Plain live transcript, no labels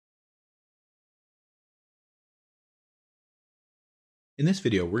In this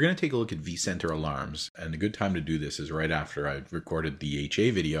video, we're going to take a look at vCenter alarms, and a good time to do this is right after I recorded the HA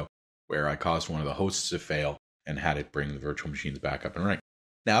video where I caused one of the hosts to fail and had it bring the virtual machines back up and running.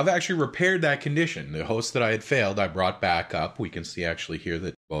 Now, I've actually repaired that condition. The host that I had failed, I brought back up. We can see actually here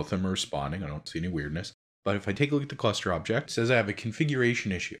that both of them are responding. I don't see any weirdness. But if I take a look at the cluster object, it says I have a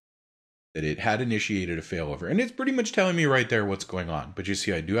configuration issue, that it had initiated a failover. And it's pretty much telling me right there what's going on. But you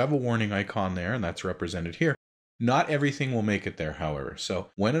see, I do have a warning icon there, and that's represented here. Not everything will make it there, however. So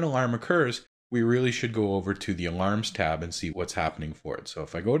when an alarm occurs, we really should go over to the Alarms tab and see what's happening for it. So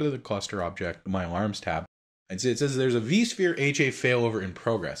if I go to the cluster object, my Alarms tab, and it says there's a vSphere HA failover in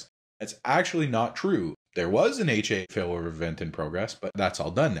progress. That's actually not true. There was an HA failover event in progress, but that's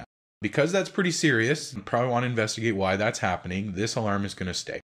all done now. Because that's pretty serious, you probably want to investigate why that's happening. This alarm is going to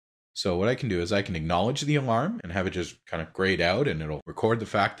stay. So what I can do is I can acknowledge the alarm and have it just kind of grayed out, and it'll record the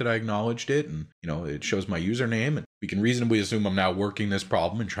fact that I acknowledged it, and it shows my username, and we can reasonably assume I'm now working this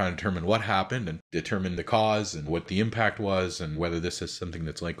problem and trying to determine what happened and determine the cause and what the impact was and whether this is something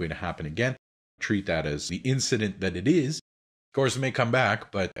that's likely to happen again. Treat that as the incident that it is. Of course, it may come back,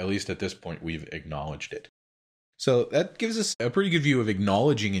 but at least at this point we've acknowledged it. So that gives us a pretty good view of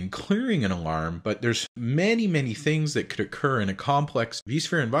acknowledging and clearing an alarm, but there's many things that could occur in a complex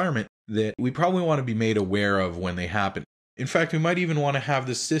vSphere environment that we probably want to be made aware of when they happen. In fact, we might even want to have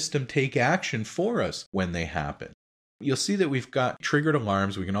the system take action for us when they happen. You'll see that we've got triggered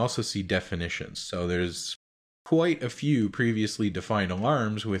alarms. We can also see definitions. So there's quite a few previously defined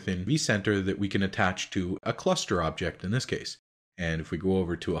alarms within vCenter that we can attach to a cluster object in this case. And if we go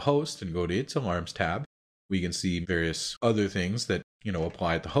over to a host and go to its Alarms tab, we can see various other things that,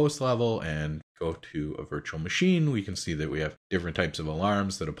 apply at the host level, and go to a virtual machine. We can see that we have different types of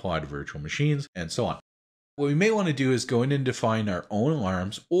alarms that apply to virtual machines and so on. What we may want to do is go in and define our own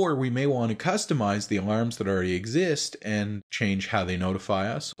alarms, or we may want to customize the alarms that already exist and change how they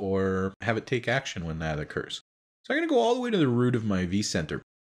notify us or have it take action when that occurs. So I'm going to go all the way to the root of my vCenter.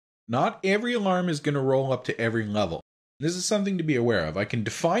 Not every alarm is going to roll up to every level. This is something to be aware of. I can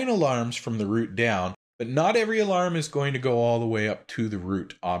define alarms from the root down, but not every alarm is going to go all the way up to the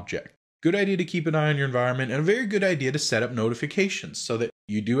root object. Good idea to keep an eye on your environment, and a very good idea to set up notifications so that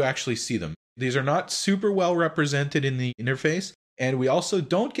you do actually see them. These are not super well represented in the interface, and we also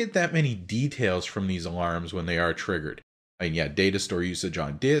don't get that many details from these alarms when they are triggered. Data store usage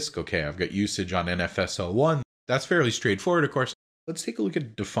on disk. Okay, I've got usage on NFS01. That's fairly straightforward, of course. Let's take a look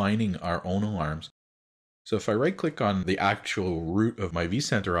at defining our own alarms. So if I right-click on the actual root of my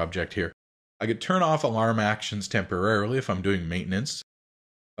vCenter object here, I could turn off alarm actions temporarily if I'm doing maintenance.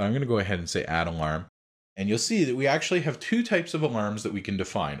 But I'm going to go ahead and say add alarm. And you'll see that we actually have two types of alarms that we can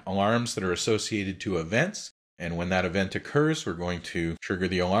define. Alarms that are associated to events. And when that event occurs, we're going to trigger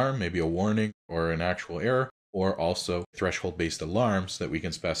the alarm, maybe a warning or an actual error, or also threshold-based alarms that we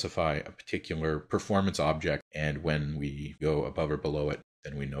can specify a particular performance object. And when we go above or below it,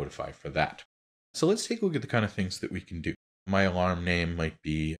 then we notify for that. So let's take a look at the kind of things that we can do. My alarm name might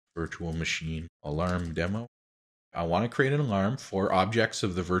be virtual machine alarm demo. I want to create an alarm for objects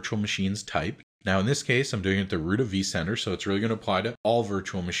of the virtual machines type. Now in this case, I'm doing it at the root of vCenter, so it's really going to apply to all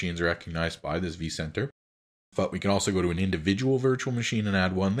virtual machines recognized by this vCenter. But we can also go to an individual virtual machine and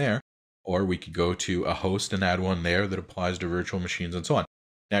add one there, or we could go to a host and add one there that applies to virtual machines and so on.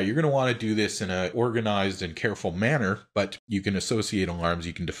 Now you're going to want to do this in an organized and careful manner, but you can associate alarms,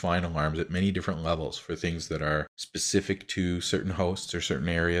 you can define alarms at many different levels for things that are specific to certain hosts or certain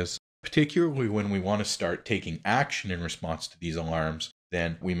areas. Particularly when we want to start taking action in response to these alarms,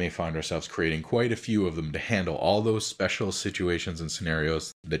 then we may find ourselves creating quite a few of them to handle all those special situations and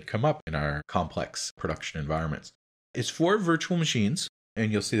scenarios that come up in our complex production environments. It's for virtual machines,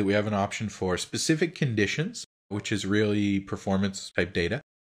 and you'll see that we have an option for specific conditions, which is really performance type data,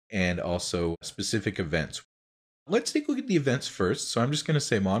 and also specific events. Let's take a look at the events first. So I'm just going to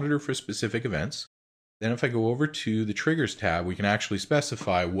say monitor for specific events. Then if I go over to the triggers tab, we can actually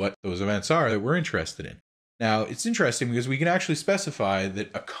specify what those events are that we're interested in. Now, it's interesting because we can actually specify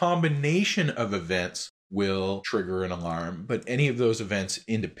that a combination of events will trigger an alarm, but any of those events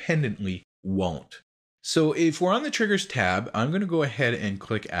independently won't. So if we're on the triggers tab, I'm going to go ahead and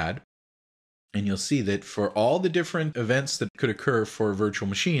click add. And you'll see that for all the different events that could occur for a virtual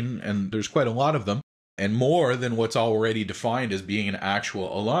machine, and there's quite a lot of them, and more than what's already defined as being an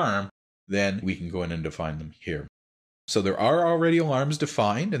actual alarm, then we can go in and define them here. So there are already alarms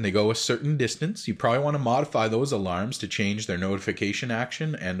defined, and they go a certain distance. You probably want to modify those alarms to change their notification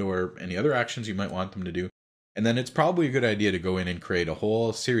action and or any other actions you might want them to do. And then it's probably a good idea to go in and create a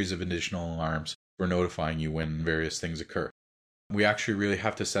whole series of additional alarms for notifying you when various things occur. We actually really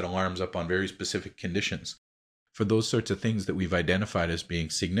have to set alarms up on very specific conditions. for those sorts of things that we've identified as being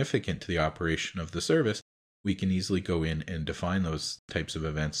significant to the operation of the service, we can easily go in and define those types of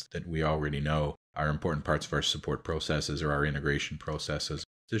events that we already know are important parts of our support processes or our integration processes.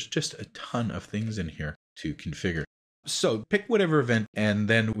 There's just a ton of things in here to configure. So pick whatever event, and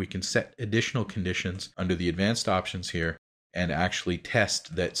then we can set additional conditions under the advanced options here and actually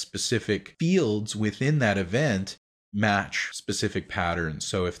test that specific fields within that event match specific patterns.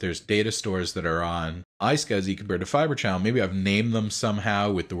 So if there's data stores that are on iSCSI compared to Fibre Channel, maybe I've named them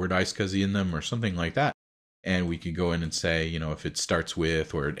somehow with the word iSCSI in them or something like that. And we could go in and say, if it starts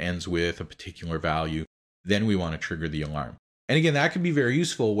with or it ends with a particular value, then we want to trigger the alarm. And again, that can be very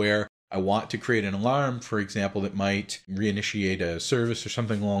useful where I want to create an alarm, for example, that might reinitiate a service or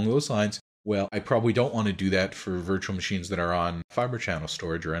something along those lines. Well, I probably don't want to do that for virtual machines that are on Fibre Channel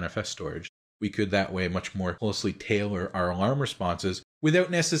storage or NFS storage. We could that way much more closely tailor our alarm responses without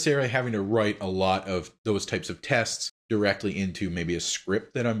necessarily having to write a lot of those types of tests directly into maybe a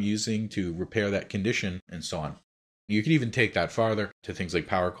script that I'm using to repair that condition and so on. You can even take that farther to things like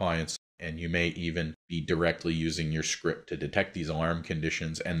Power Clients, and you may even be directly using your script to detect these alarm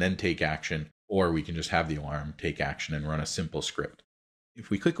conditions and then take action, or we can just have the alarm take action and run a simple script. If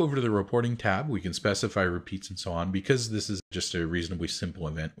we click over to the reporting tab, we can specify repeats and so on. Because this is just a reasonably simple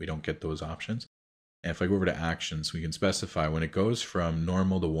event, we don't get those options. And if I go over to actions, we can specify when it goes from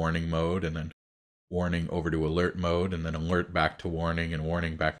normal to warning mode, and then warning over to alert mode, and then alert back to warning, and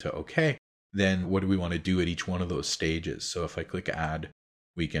warning back to okay, then what do we want to do at each one of those stages? So if I click add,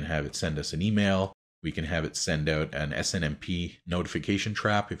 we can have it send us an email. We can have it send out an SNMP notification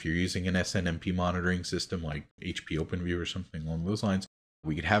trap if you're using an SNMP monitoring system like HP OpenView or something along those lines.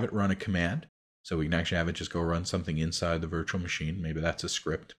 We could have it run a command. So we can actually have it just go run something inside the virtual machine. Maybe that's a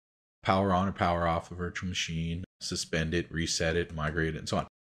script. Power on or power off a virtual machine, suspend it, reset it, migrate it, and so on.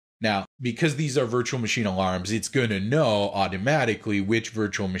 Now, because these are virtual machine alarms, it's going to know automatically which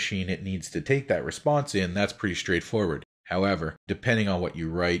virtual machine it needs to take that response in. That's pretty straightforward. However, depending on what you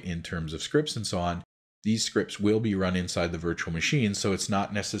write in terms of scripts and so on, these scripts will be run inside the virtual machine, so it's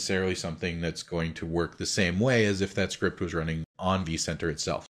not necessarily something that's going to work the same way as if that script was running on vCenter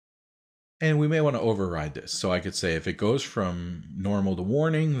itself. And we may want to override this. So I could say if it goes from normal to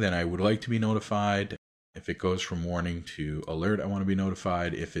warning, then I would like to be notified. If it goes from warning to alert, I want to be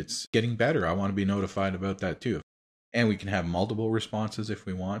notified. If it's getting better, I want to be notified about that too. And we can have multiple responses if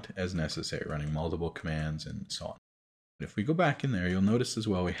we want, as necessary, running multiple commands and so on. If we go back in there, you'll notice as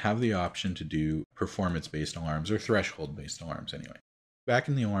well we have the option to do performance-based alarms or threshold-based alarms anyway. Back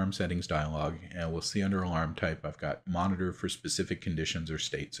in the alarm settings dialog, and we'll see under alarm type, I've got monitor for specific conditions or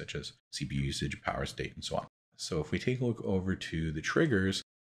states such as CPU usage, power state, and so on. So if we take a look over to the triggers,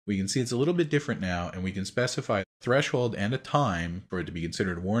 we can see it's a little bit different now, and we can specify a threshold and a time for it to be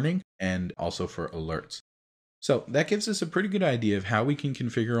considered warning and also for alerts. So that gives us a pretty good idea of how we can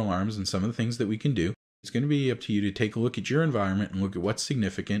configure alarms and some of the things that we can do. It's going to be up to you to take a look at your environment and look at what's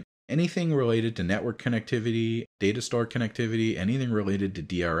significant. Anything related to network connectivity, data store connectivity, anything related to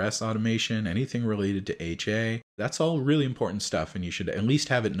DRS automation, anything related to HA, that's all really important stuff, and you should at least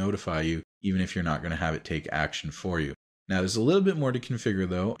have it notify you, even if you're not going to have it take action for you. Now, there's a little bit more to configure,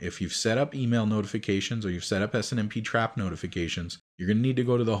 though. If you've set up email notifications or you've set up SNMP trap notifications, you're going to need to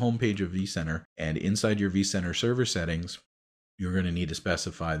go to the homepage of vCenter, and inside your vCenter server settings, you're going to need to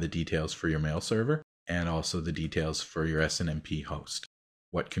specify the details for your mail server and also the details for your SNMP host,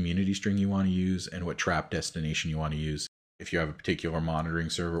 what community string you want to use, and what trap destination you want to use. If you have a particular monitoring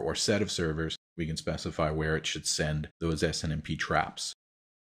server or set of servers, we can specify where it should send those SNMP traps.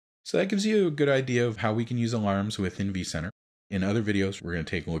 So that gives you a good idea of how we can use alarms within vCenter. In other videos, we're going to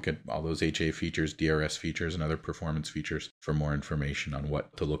take a look at all those HA features, DRS features, and other performance features for more information on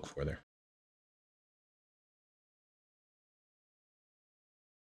what to look for there.